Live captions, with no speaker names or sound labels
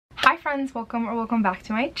friends, welcome back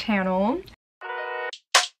to my channel.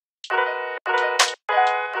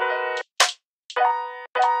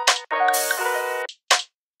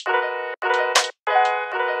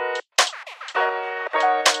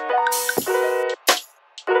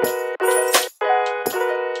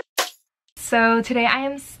 So today I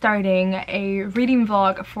am starting a reading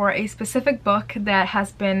vlog for a specific book that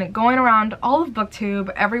has been going around all of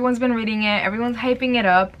booktube. Everyone's been reading it, everyone's hyping it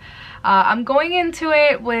up. I'm going into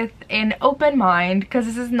it with an open mind because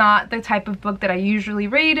this is not the type of book that I usually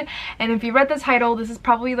read, and if you read the title, this is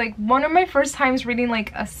probably like one of my first times reading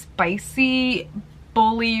like a spicy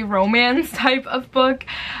bully romance type of book.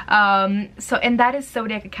 And that is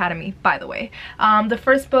Zodiac Academy, by the way. The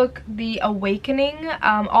first book, The Awakening,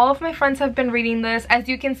 all of my friends have been reading this. As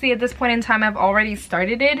you can see, at this point in time I've already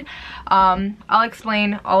started it. I'll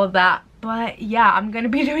explain all of that, but yeah, I'm gonna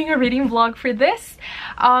be doing a reading vlog for this.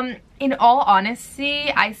 In all honesty,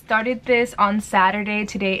 I started this on Saturday.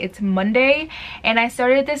 Today it's Monday, and I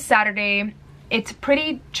started this Saturday. It's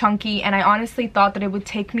pretty chunky, and I honestly thought that it would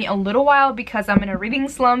take me a little while because I'm in a reading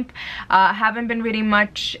slump. I haven't been reading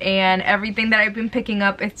much, and everything that I've been picking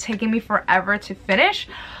up, it's taking me forever to finish.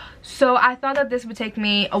 So I thought that this would take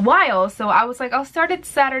me a while. So I was like, I'll start it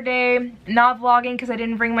Saturday, not vlogging because I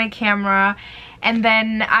didn't bring my camera. And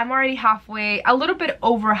then I'm already halfway, a little bit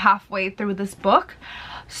over halfway through this book.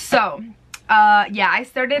 So yeah, I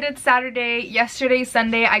started it Saturday. Yesterday,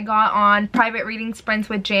 Sunday, I got on private reading sprints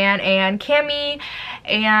with Jan and Cami,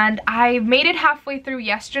 and I made it halfway through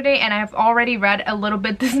yesterday, and I've already read a little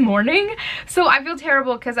bit this morning. So I feel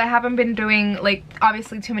terrible because I haven't been doing, like,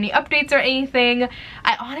 obviously too many updates or anything.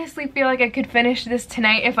 I honestly feel like I could finish this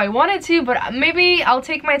tonight if I wanted to, but maybe I'll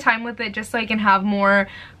take my time with it just so I can have more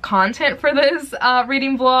content for this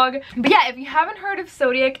reading vlog. But yeah, if you haven't heard of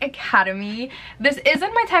Zodiac Academy, this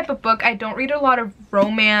isn't my type of book. I don't read a lot of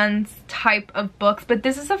romance type of books, but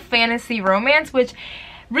this is a fantasy romance, which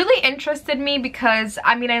really interested me because,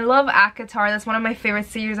 I mean, I love ACOTAR. That's one of my favorite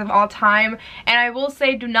series of all time, and I will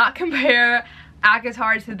say, do not compare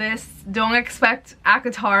ACOTAR to this. Don't expect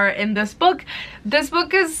ACOTAR in this book. This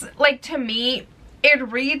book is, like, to me,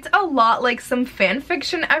 it reads a lot like some fan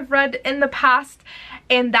fiction I've read in the past,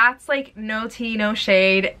 and that's like no tea, no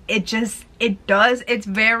shade. It's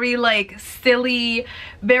very like silly,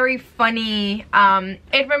 very funny.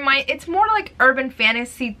 It's more like urban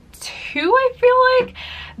fantasy too, I feel like.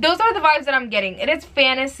 Those are the vibes that I'm getting. It is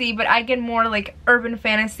fantasy, but I get more like urban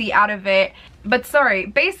fantasy out of it. But sorry,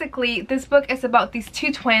 basically this book is about these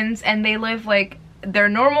two twins, and they live like their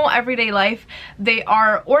normal everyday life. They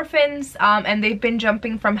are orphans, and they've been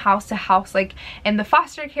jumping from house to house like in the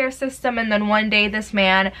foster care system, and then one day this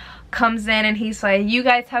man comes in and he's like, you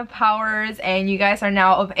guys have powers and you guys are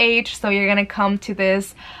now of age, so you're gonna come to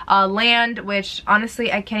this land, which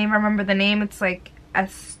honestly I can't even remember the name. It's like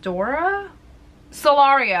Astoria?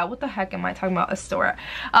 Solaria. What the heck am I talking about? Astoria.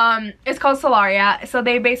 It's called Solaria. So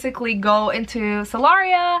they basically go into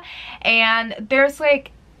Solaria, and there's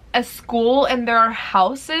like a school and there are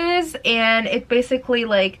houses, and it's basically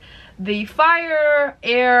like the fire,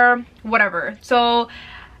 air, whatever. So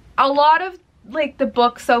a lot of like the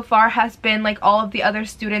book so far has been like all of the other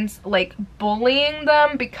students like bullying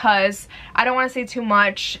them, because I don't want to say too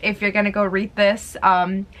much if you're gonna go read this,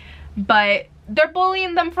 but they're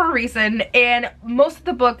bullying them for a reason, and most of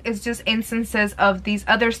the book is just instances of these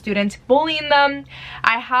other students bullying them.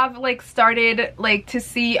 I have like started like to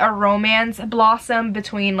see a romance blossom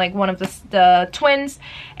between like one of the twins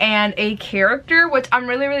and a character, which I'm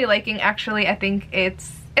really liking. Actually, I think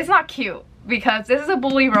it's not cute because this is a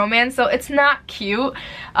bully romance, so it's not cute.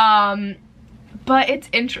 But it's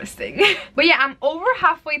interesting. But yeah, I'm over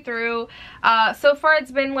halfway through. So far it's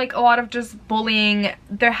been like a lot of just bullying.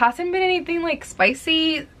 There hasn't been anything like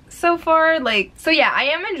spicy so far. Like, so yeah, I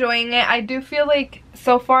am enjoying it. I do feel like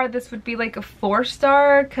so far this would be like a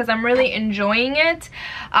 4-star because I'm really enjoying it.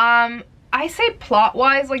 I say plot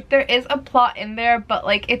wise, like there is a plot in there, but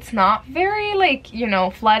like it's not very like, you know,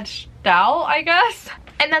 fleshed out, I guess.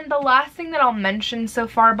 And then the last thing that I'll mention so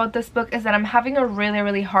far about this book is that I'm having a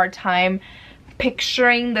really hard time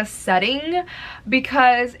picturing the setting,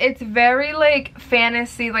 because it's very like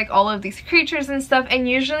fantasy, like all of these creatures and stuff, and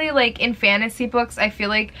usually like in fantasy books I feel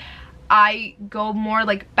like I go more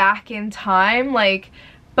like back in time, like,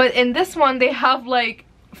 but in this one they have like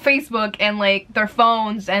Facebook and like their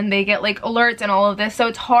phones, and they get like alerts and all of this, so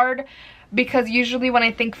it's hard because usually when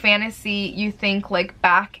I think fantasy, you think like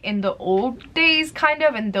back in the old days kind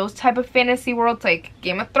of, and those type of fantasy worlds like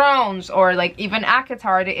Game of Thrones or like even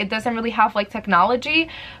ACOTAR. It doesn't really have like technology,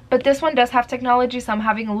 but this one does have technology, so I'm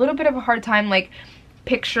having a little bit of a hard time like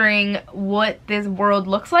picturing what this world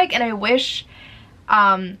looks like, and I wish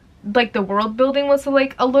like the world building was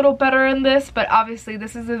like a little better in this, but obviously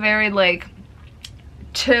this is a very like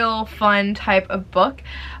chill, fun type of book.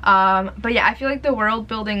 But yeah, I feel like the world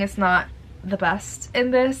building is not the best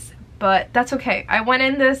in this, but that's okay. I went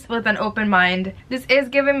in this with an open mind. This is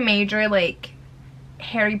given major like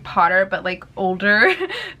Harry Potter, but like older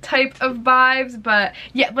type of vibes. But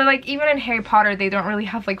yeah, but like even in Harry Potter they don't really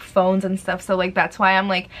have like phones and stuff, so like that's why I'm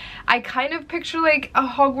like, I kind of picture like a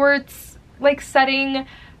Hogwarts like setting,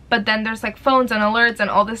 but then there's like phones and alerts and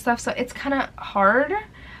all this stuff, so it's kind of hard.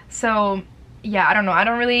 So yeah, I don't know,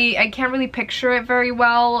 I can't really picture it very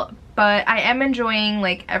well, but I am enjoying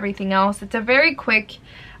like everything else. It's a very quick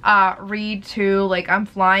read too. Like I'm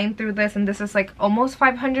flying through this, and this is like almost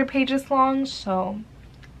 500 pages long, so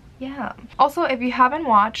yeah. Also, if you haven't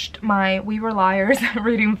watched my We Were Liars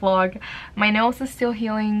reading vlog, my nose is still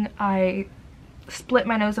healing. I split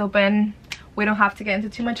my nose open. We don't have to get into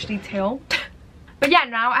too much detail. But yeah,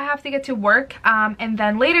 now I have to get to work, and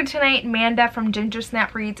then later tonight, Manda from Ginger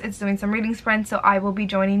Snap Reads is doing some reading sprints, so I will be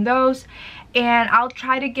joining those. And I'll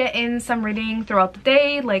try to get in some reading throughout the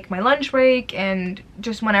day, like my lunch break and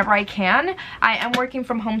just whenever I can. I am working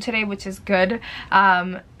from home today, which is good.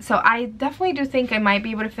 So I definitely do think I might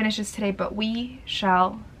be able to finish this today, but we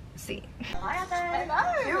shall see. Hi, Ate.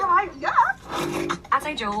 Hello. You're right, yeah.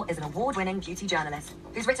 Ate Jewel is an award-winning beauty journalist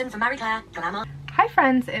who's written for Marie Claire, Glamour. Hi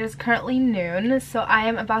friends, it is currently noon, so I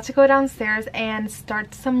am about to go downstairs and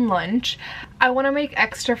start some lunch. I want to make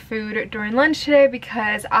extra food during lunch today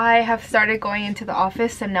because I have started going into the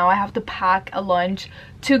office, and now I have to pack a lunch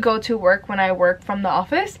to go to work when I work from the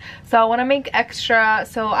office. So I want to make extra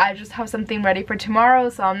so I just have something ready for tomorrow,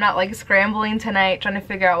 so I'm not like scrambling tonight trying to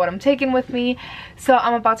figure out what I'm taking with me. So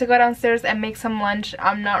I'm about to go downstairs and make some lunch.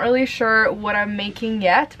 I'm not really sure what I'm making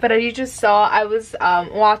yet, but as you just saw, I was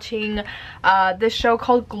watching this show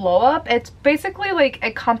called Glow Up. It's basically like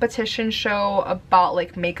a competition show about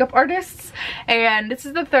like makeup artists, and this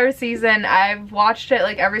is the 3rd season. I've watched it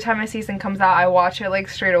like every time a season comes out, I watch it like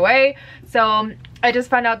straight away. So I just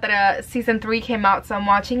found out that season 3 came out, so I'm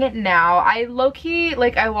watching it now. I low-key,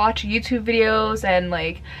 like, I watch YouTube videos and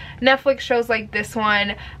like Netflix shows like this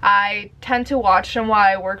one. I tend to watch them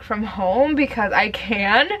while I work from home because I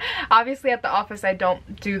can. Obviously at the office I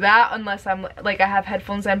don't do that unless I'm like I have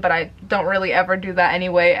headphones in, but I don't really ever do that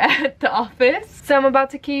anyway at the office. So I'm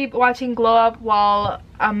about to keep watching Glow Up while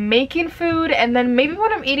I'm making food, and then maybe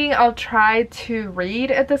when I'm eating I'll try to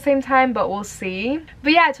read at the same time, but we'll see.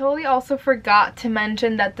 But yeah, I totally also forgot to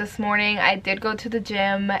mention that this morning I did go to the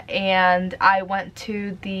gym and I went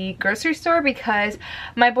to the grocery store because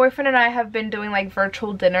my boyfriend and I have been doing like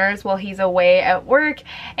virtual dinners while he's away at work,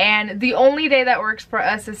 and the only day that works for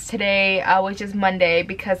us is today, which is Monday,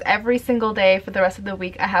 because every single day for the rest of the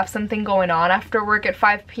week I have something going on after work at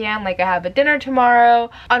 5 p.m. Like I have a dinner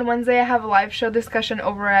tomorrow. On Wednesday I have a live show discussion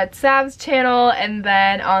over at Sav's channel, and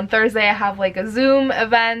then on Thursday I have like a Zoom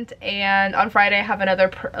event, and on Friday I have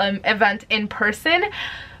another event in person.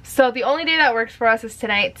 So the only day that works for us is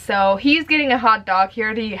tonight. So he's getting a hot dog. He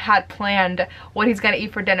already had planned what he's gonna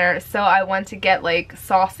eat for dinner, so I went to get like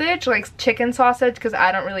sausage, like chicken sausage, because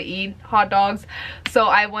I don't really eat hot dogs. So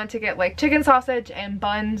I went to get like chicken sausage and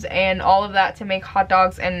buns and all of that to make hot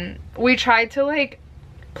dogs, and we tried to like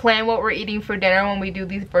plan what we're eating for dinner when we do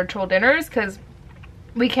these virtual dinners, because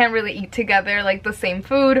we can't really eat together like the same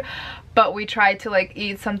food, but we tried to like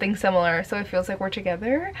eat something similar so it feels like we're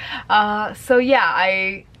together. So yeah,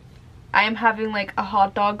 I am having like a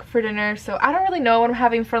hot dog for dinner, so I don't really know what I'm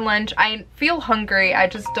having for lunch. I feel hungry, I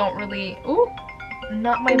just don't really. Ooh,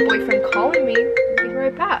 not my boyfriend calling me. I'll be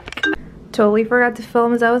right back. Totally forgot to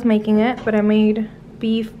film as I was making it, but I made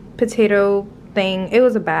beef potato thing. It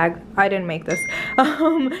was a bag, I didn't make this.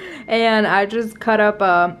 And I just cut up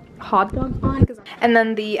a hot dog bun, and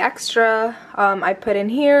then the extra I put in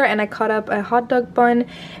here, and I cut up a hot dog bun,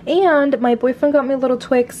 and my boyfriend got me a little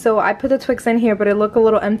Twix, so I put the Twix in here, but it looked a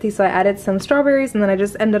little empty, so I added some strawberries, and then I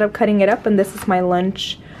just ended up cutting it up, and this is my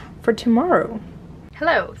lunch for tomorrow.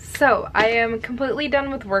 Hello, so I am completely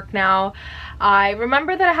done with work now. I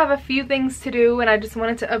remember that I have a few things to do, and I just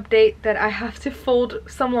wanted to update that I have to fold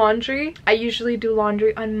some laundry. I usually do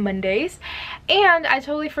laundry on Mondays, and I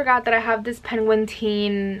totally forgot that I have this Penguin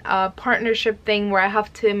Teen partnership thing where I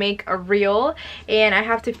have to make a reel, and I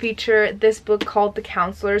have to feature this book called The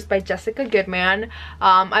Counselors by Jessica Goodman.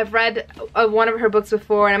 I've read one of her books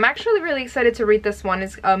before, and I'm actually really excited to read this one.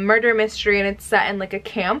 It's a murder mystery, and it's set in like a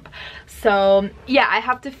camp. So yeah, I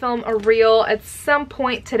have to film a reel at some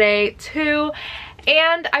point today too,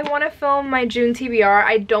 And I want to film my June TBR.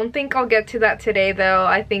 I don't think I'll get to that today though.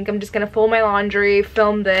 I think I'm just gonna fold my laundry,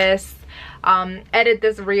 film this, edit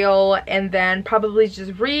this reel, and then probably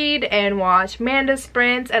just read and watch Manda's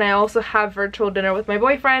Sprints. And I also have virtual dinner with my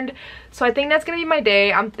boyfriend, so I think that's gonna be my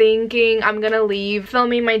day. I'm thinking I'm gonna leave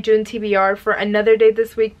filming my June TBR for another day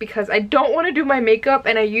this week because I don't want to do my makeup,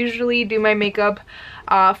 and I usually do my makeup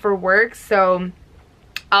for work, so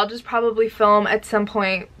I'll just probably film at some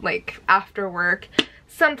point like after work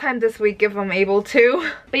sometime this week if I'm able to.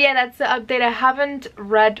 But yeah, that's the update. I haven't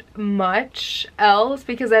read much else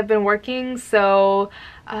because I've been working, so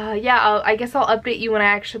yeah, I guess I'll update you when I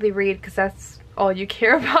actually read because that's all you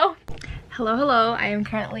care about. Hello, I am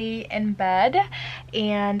currently in bed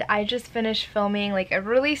and I just finished filming like a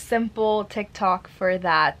really simple TikTok for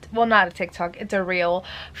that, well, not a TikTok, it's a reel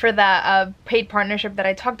for that paid partnership that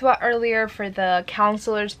I talked about earlier for the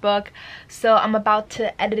counselor's book. So I'm about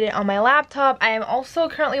to edit it on my laptop. I am also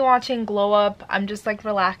currently watching Glow Up. I'm just like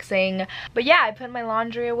relaxing, but yeah, I put my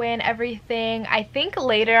laundry away and everything. I think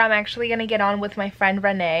later I'm actually gonna get on with my friend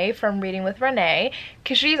Renee from Reading with Renee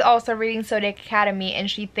because she's also reading Zodiac Academy and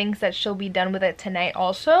she thinks that she'll be done with it tonight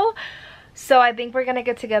also. So I think we're gonna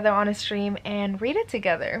get together on a stream and read it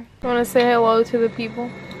together. You wanna say hello to the people?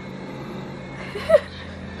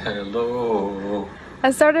 Hello.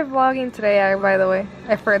 I started vlogging today, by the way.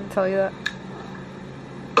 I forgot to tell you that.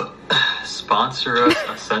 Sponsor us,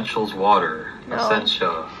 Essentials Water. No.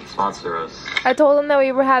 Essentia, sponsor us. I told them that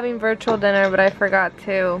we were having virtual dinner, but I forgot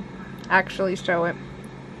to actually show it.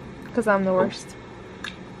 Because I'm the worst.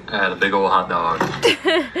 I had a big old hot dog.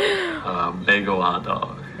 Big old hot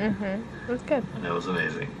dog. It was good. And it was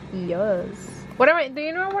amazing. Yes. Do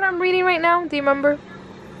you know what I'm reading right now? Do you remember?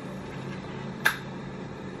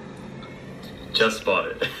 Just bought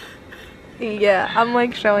it. Yeah, I'm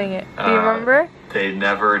like showing it. Do you remember? They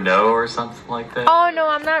Never Know or something like that? Oh no,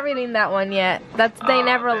 I'm not reading that one yet. That's They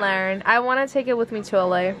Never man. Learn. I want to take it with me to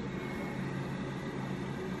LA.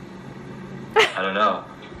 I don't know.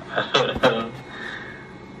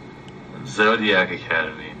 Zodiac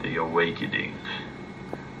Academy, The Awakening.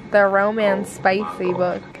 The romance Oh, spicy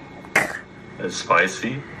wow. book. It's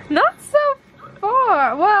spicy? Not so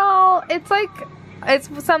far. Well, it's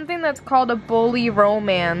something that's called a bully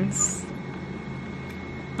romance.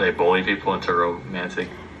 They bully people into romantic.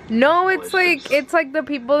 No, it's relationships. like the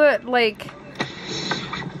people that like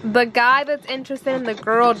the guy that's interested in the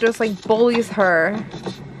girl just like bullies her.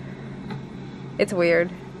 It's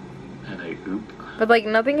weird. And they oop. But like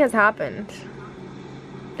nothing has happened.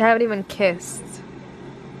 They haven't even kissed.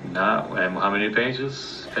 Not, and how many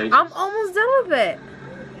pages? I'm almost done with it.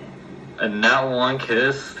 And not one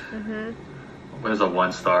kiss. There's a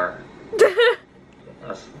 1 star.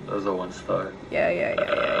 That's a 1 star.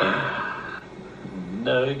 Yeah.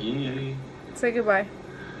 Nuggy. Say goodbye.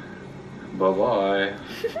 Bye bye.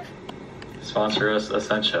 Sponsor us,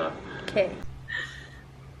 Essentia. Okay.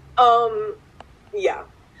 Yeah.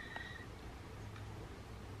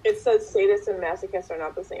 It says sadist and masochist are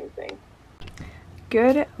not the same thing.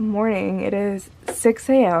 Good morning. It is 6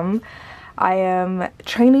 a.m. I am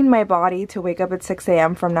training my body to wake up at 6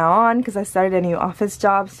 a.m. from now on because I started a new office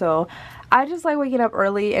job, so I just like waking up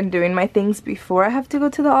early and doing my things before I have to go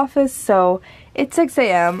to the office. So it's 6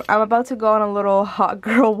 a.m. I'm about to go on a little hot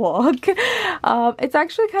girl walk. It's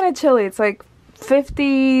actually kind of chilly. It's like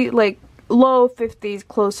 50, like low 50s,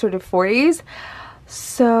 closer to 40s.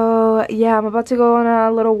 So yeah, I'm about to go on a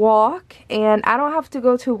little walk and I don't have to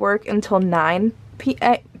go to work until 9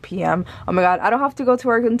 p.m. Oh my god, I don't have to go to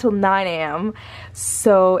work until 9 a.m.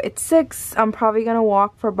 So it's 6. I'm probably gonna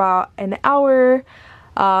walk for about an hour.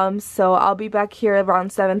 So I'll be back here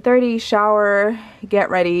around 7:30, shower, get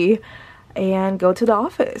ready, and go to the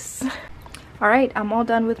office. Alright, I'm all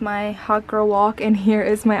done with my hot girl walk and here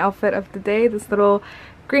is my outfit of the day. This little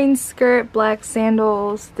green skirt, black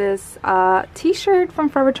sandals, this t-shirt from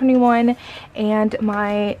Forever 21, and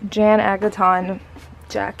my Jan Agaton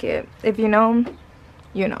jacket. If you know,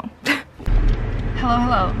 you know.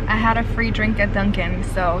 Hello. I had a free drink at Dunkin',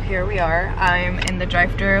 so here we are. I'm in the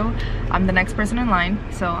drive-thru. I'm the next person in line,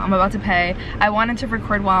 so I'm about to pay. I wanted to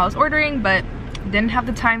record while I was ordering, but didn't have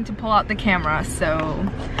the time to pull out the camera, so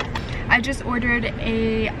I just ordered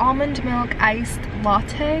a almond milk iced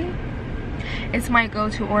latte. It's my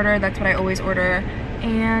go-to order. That's what I always order.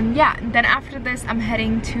 And yeah, then after this, I'm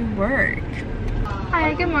heading to work.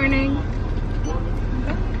 Hi, good morning.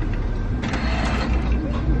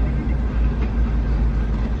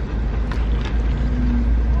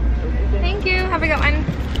 Thank you. Have a good one.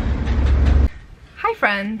 Hi Hi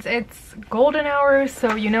friends, it's golden hour,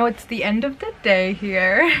 so you know it's the end of the day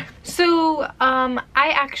here. So I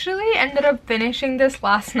actually ended up finishing this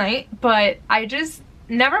last night, but I just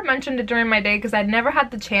never mentioned it during my day because I'd never had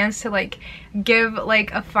the chance to like give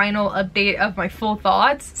like a final update of my full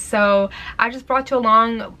thoughts. So I just brought you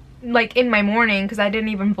along like in my morning because I didn't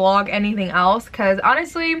even vlog anything else because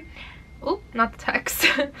honestly, oh, not the text.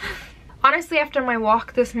 Honestly, after my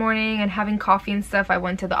walk this morning and having coffee and stuff, I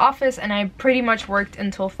went to the office and I pretty much worked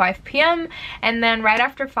until 5 p.m. And then right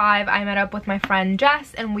after 5, I met up with my friend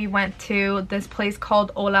Jess and we went to this place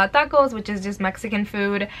called Hola Tacos, which is just Mexican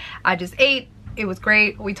food. I just ate. It was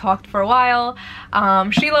great. We talked for a while.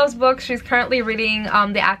 She loves books. She's currently reading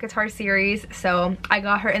the ACOTAR series, so I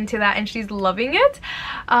got her into that and she's loving it.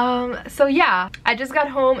 So yeah, I just got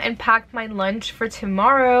home and packed my lunch for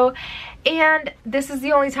tomorrow, and this is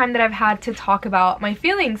the only time that I've had to talk about my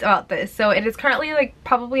feelings about this. So it is currently like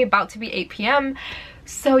probably about to be 8 p.m.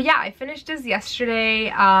 So yeah, I finished this yesterday.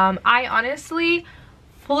 I honestly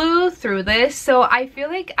flew through this, so I feel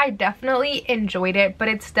like I definitely enjoyed it, but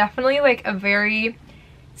it's definitely like a very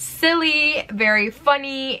silly, very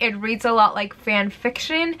funny. It reads a lot like fan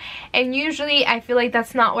fiction, and usually I feel like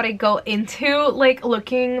that's not what I go into like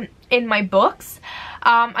looking in my books.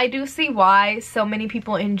 I do see why so many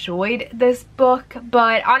people enjoyed this book,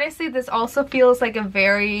 but honestly this also feels like a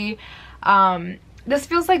very this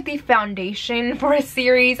feels like the foundation for a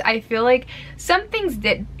series. I feel like some things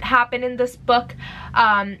did happen in this book,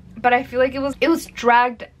 but I feel like it was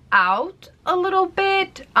dragged out a little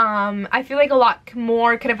bit. I feel like a lot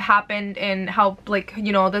more could have happened in how, like,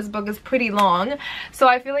 you know, this book is pretty long, so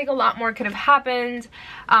I feel like a lot more could have happened.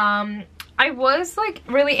 I was like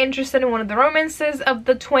really interested in one of the romances of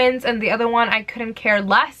the twins, and the other one I couldn't care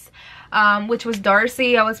less. Which was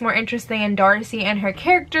Darcy. I was more interested in Darcy and her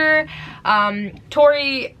character.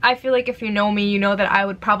 Tori, I feel like if you know me, you know that I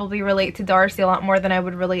would probably relate to Darcy a lot more than I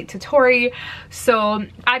would relate to Tori. So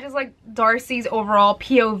I just like Darcy's overall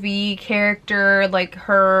POV character, like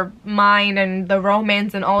her mind and the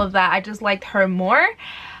romance and all of that. I just liked her more.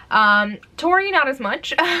 Tori, not as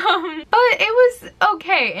much. But it was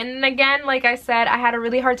okay. And again, like I said, I had a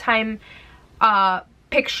really hard time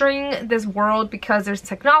picturing this world because there's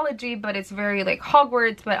technology, but it's very like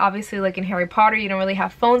Hogwarts, but obviously like in Harry Potter you don't really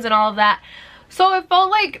have phones and all of that, so it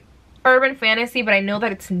felt like urban fantasy, but I know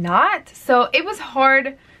that it's not, so it was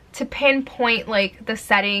hard to pinpoint like the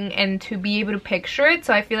setting and to be able to picture it.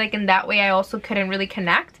 So I feel like in that way I also couldn't really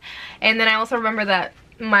connect. And then I also remember that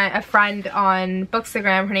a friend on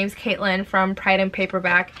bookstagram, her name's Caitlin from Pride and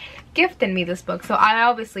Paperback, gifted me this book, so I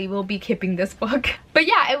obviously will be keeping this book. But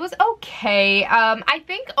yeah, it was okay. I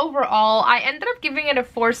think overall I ended up giving it a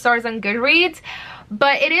 4 stars on Goodreads,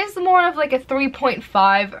 but it is more of like a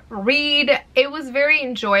 3.5 read. It was very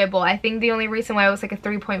enjoyable. I think the only reason why it was like a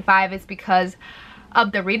 3.5 is because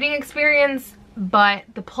of the reading experience, but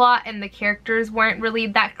the plot and the characters weren't really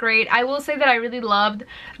that great. I will say that I really loved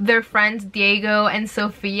their friends Diego and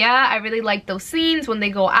Sophia. I really liked those scenes when they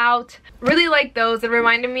go out. Really liked those. It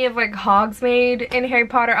reminded me of like Hogsmeade in Harry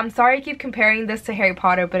Potter. I'm sorry I keep comparing this to Harry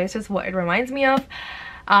Potter, but it's just what it reminds me of.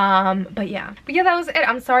 But yeah, that was it.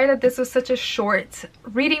 I'm sorry that this was such a short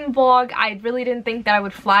reading vlog. I really didn't think that I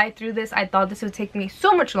would fly through this. I thought this would take me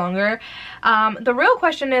so much longer. The real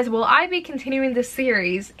question is, will I be continuing this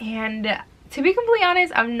series? And to be completely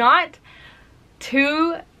honest, I'm not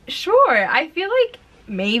too sure. I feel like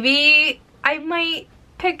maybe I might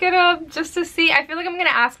pick it up just to see. I feel like I'm gonna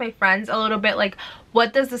ask my friends a little bit like,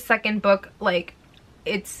 what does the second book like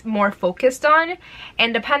it's more focused on,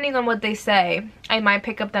 and depending on what they say I might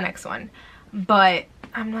pick up the next one, but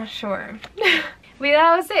I'm not sure. But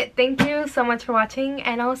that was it. Thank you so much for watching,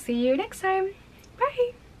 and I'll see you next time.